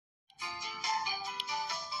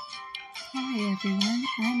Hi everyone,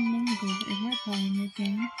 I'm Mangle and we're playing a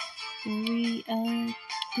game where we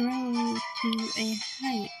grow to a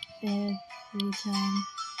height every time.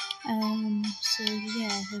 So yeah,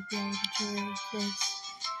 I hope y'all enjoy this.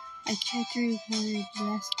 I tried to record the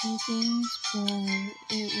last two things,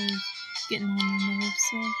 but it was getting on my nerves,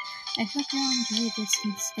 so I hope y'all enjoy this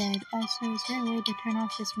instead. Also, is there a way to turn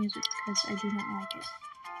off this music because I do not like it?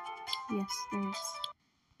 Yes, there is.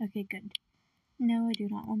 Okay, good. No, I do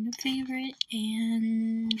not want a favorite,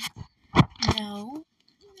 and no,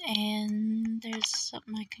 and there's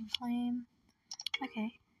something I can claim.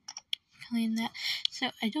 Okay, claim that. So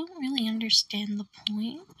I don't really understand the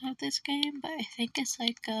point of this game, but I think it's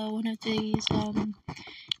like one of these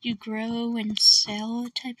you grow and sell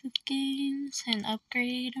type of games and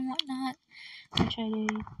upgrade and whatnot, which I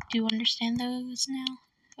do understand those now.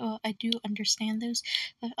 Well, I do understand those,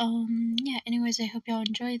 but yeah, anyways, I hope y'all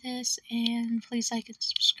enjoy this, and please like and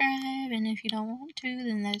subscribe, and if you don't want to,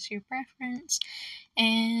 then that's your preference,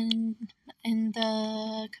 and in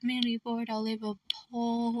the community board, I'll leave a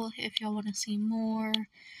poll if y'all want to see more,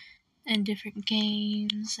 and different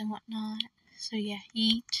games and whatnot, so yeah,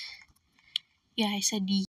 yeet. Yeah, I said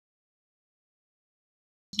yeet.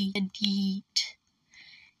 Yeet.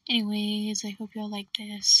 Anyways, I hope y'all like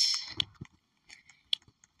this.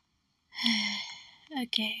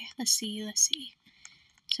 Okay, let's see.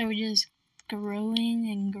 So we're just growing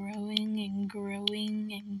and growing and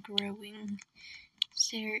growing and growing. Is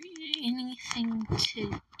there anything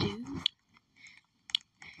to do?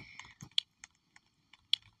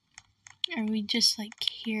 Are we just like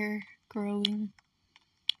here growing?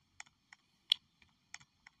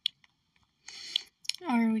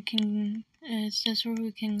 Or we can, is this where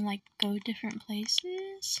we can like go different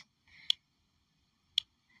places?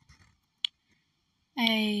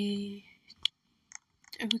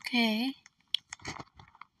 Okay.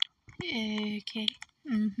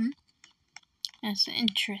 That's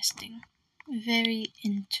interesting. Very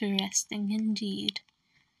interesting indeed.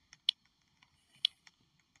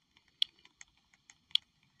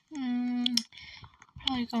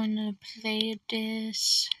 Probably going to play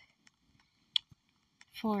this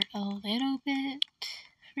for a little bit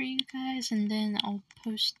for you guys, and then I'll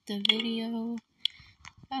post the video.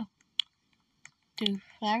 Oh, do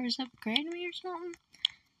flowers upgrade me or something?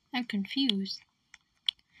 I'm confused.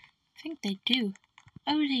 I think they do.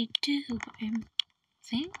 Oh, they do. I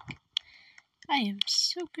think. I am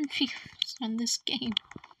so confused on this game.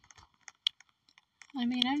 I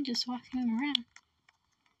mean, I'm just walking around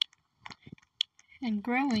and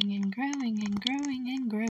growing and growing and growing and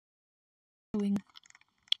growing.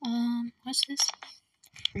 What's this?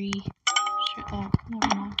 Free. Sure. Oh,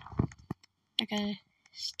 never mind. I gotta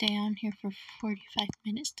stay on here for 45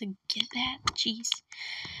 minutes to get that. Jeez.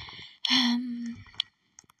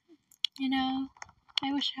 You know,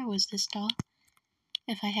 I wish I was this tall.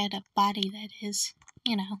 If I had a body, that is.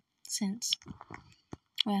 You know, since,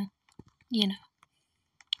 well, you know.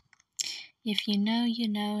 If you know, you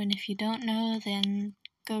know, and if you don't know, then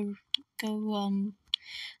go,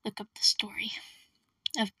 look up the story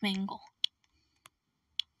of Mangle.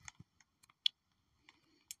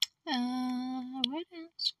 What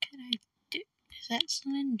else could I do? Is that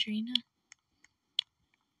Cylindrina?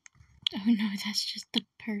 Oh no, that's just the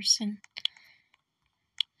person.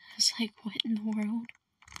 I was like, what in the world?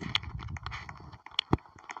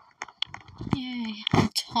 Yay, I'm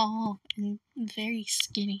tall and very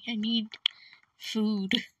skinny. I need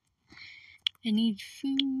food.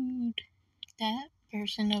 That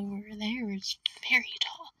person over there is very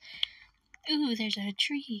tall. Ooh, there's a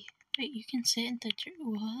tree. Wait, you can sit in the tree.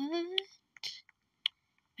 What?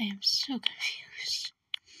 I am so confused.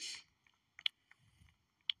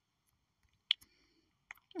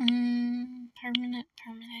 Permanent,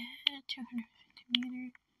 250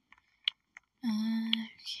 meters.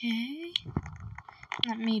 Okay.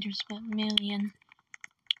 Not meters, but million.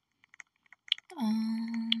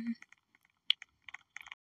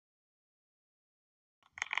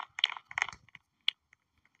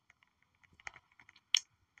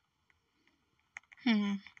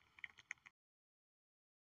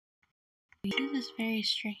 This is very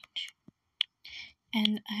strange.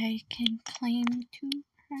 And I can claim 2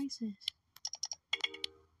 prizes.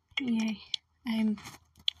 Yay. I'm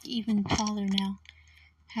even taller now.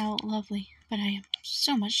 How lovely. But I am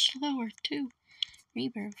so much slower too.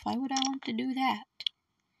 Rebirth, why would I want to do that?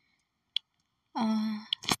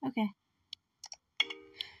 Okay.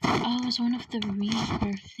 Oh, it's one of the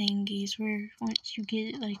rebirth thingies where once you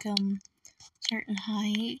get like certain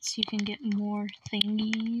heights, you can get more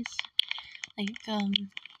thingies. Like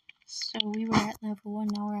So we were at level 1,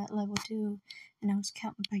 now we're at level 2, and I was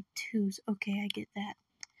counting by 2s. Okay, I get that.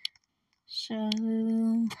 So,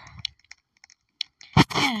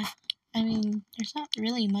 yeah. I mean, there's not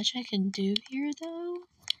really much I can do here, though.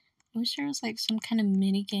 I wish there was, like, some kind of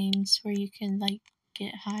mini-games where you can, like,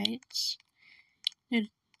 get heights. Do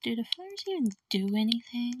the flowers even do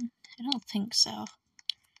anything? I don't think so. I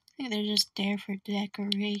think they're just there for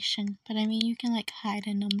decoration. But, I mean, you can, like, hide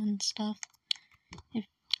in them and stuff if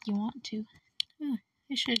you want to. Oh,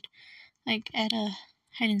 I should, like, add a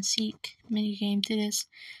hide-and-seek mini-game to this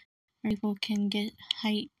where people can get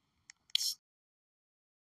height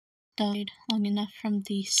died long enough from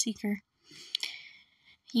the seeker.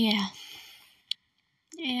 Yeah.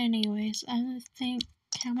 Anyways, I think,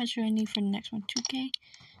 how much do I need for the next one? 2K?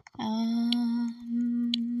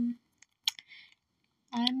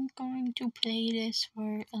 I'm going to play this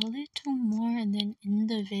for a little more and then end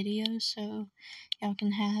the video so y'all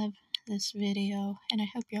can have this video. And I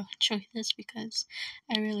hope y'all enjoy this because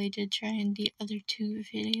I really did try in the other 2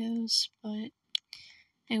 videos, but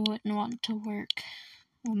it wouldn't want to work.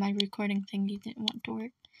 Well, my recording thingy didn't want to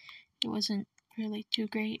work. It wasn't really too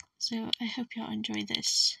great, so I hope y'all enjoy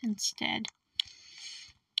this instead.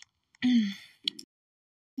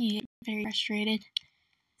 Yeah, very frustrated.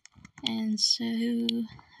 And so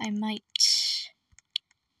I might,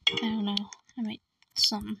 I don't know, I might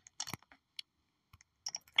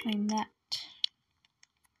claim that.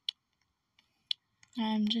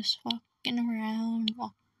 I'm just walking around.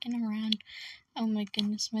 Oh my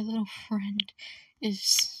goodness, my little friend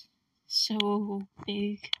is so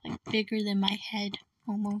big, like bigger than my head,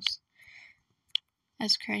 almost.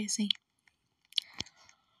 That's crazy.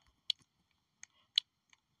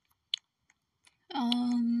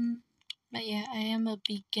 But yeah, I am a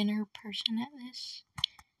beginner person at this.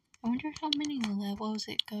 I wonder how many levels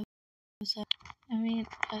it goes up. I mean,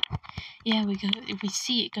 yeah, we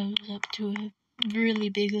see it goes up to a really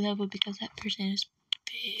big level because that person is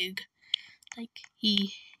big. Like, I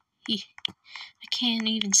can't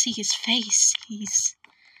even see his face. He's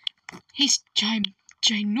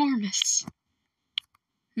ginormous.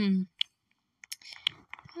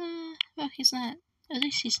 Well, he's not, at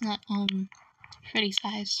least he's not, Freddy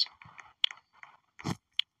sized.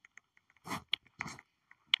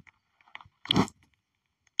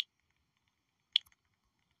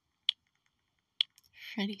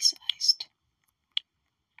 Freddy sized.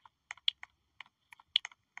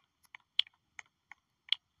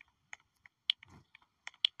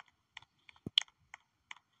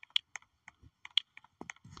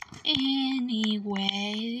 Anyways,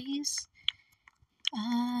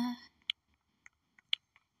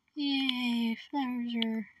 yay, flowers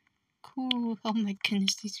are cool. Oh my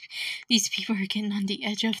goodness, these people are getting on the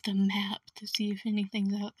edge of the map to see if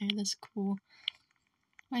anything's out there that's cool.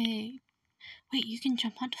 Wait, you can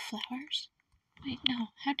jump onto flowers? Wait, no,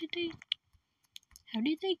 how did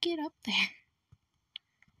they get up there?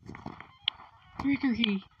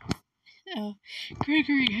 Gregory! Oh,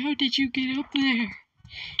 Gregory, how did you get up there?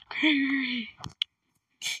 Gregory!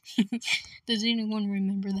 Does anyone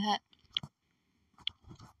remember that?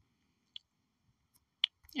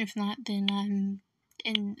 If not, then I'm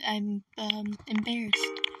embarrassed.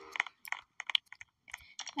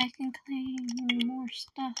 I can claim more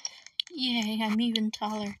stuff. Yay, I'm even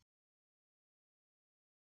taller.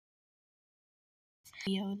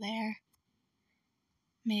 Video there.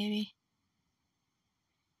 Maybe.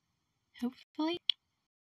 Hopefully.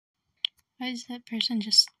 Why is that person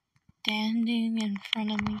just standing in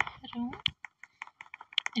front of me? I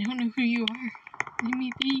don't know who you are. Let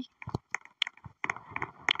me be.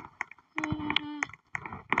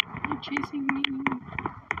 You're chasing me.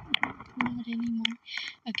 Not anymore.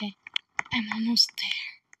 Okay, I'm almost there.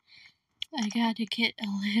 I gotta get a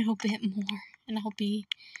little bit more, and I'll be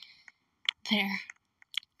there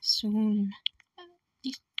soon.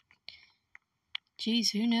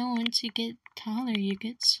 Geez, who knows? Once you get taller, you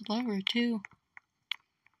get slower too.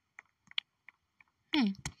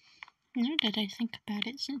 Now that I think about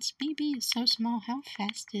it, since BB is so small, how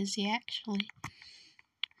fast is he actually?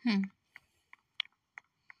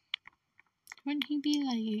 Wouldn't he be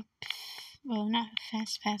like, well, not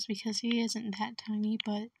fast because he isn't that tiny,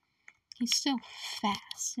 but he's still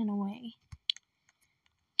fast in a way.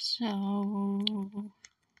 So,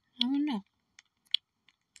 I don't know.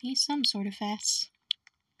 He's some sort of fast.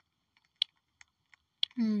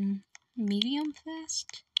 Medium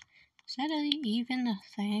fast? Is that even a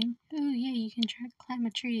thing? Oh yeah, you can try to climb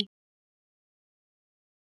a tree.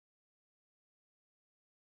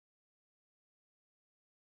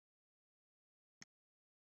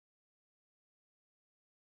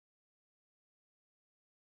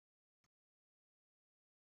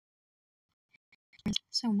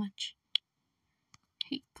 so much.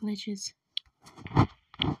 Hate glitches.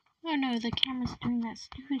 Oh no, the camera's doing that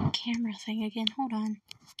stupid camera thing again. Hold on.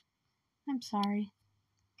 I'm sorry.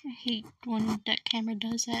 I hate when that camera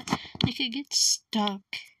does that. Like, it gets stuck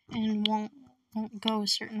and won't go a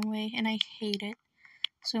certain way, and I hate it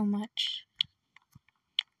so much.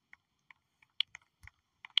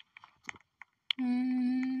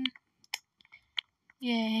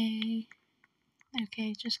 Yay.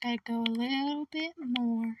 Okay, just gotta go a little bit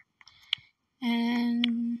more,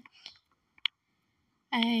 and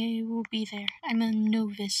I will be there. I'm a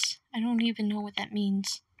novice. I don't even know what that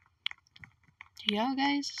means. Do y'all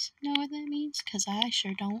guys know what that means? 'Cause I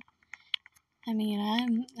sure don't. I mean,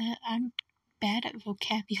 I'm bad at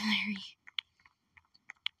vocabulary.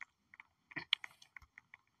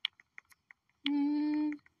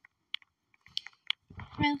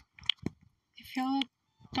 Well, if y'all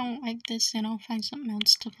don't like this, then I'll find something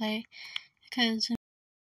else to play. Because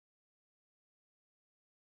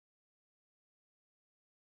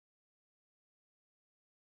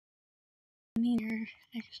here,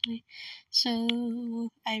 actually.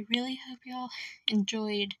 So, I really hope y'all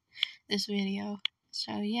enjoyed this video.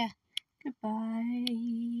 So, yeah.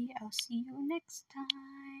 Goodbye. I'll see you next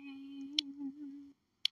time.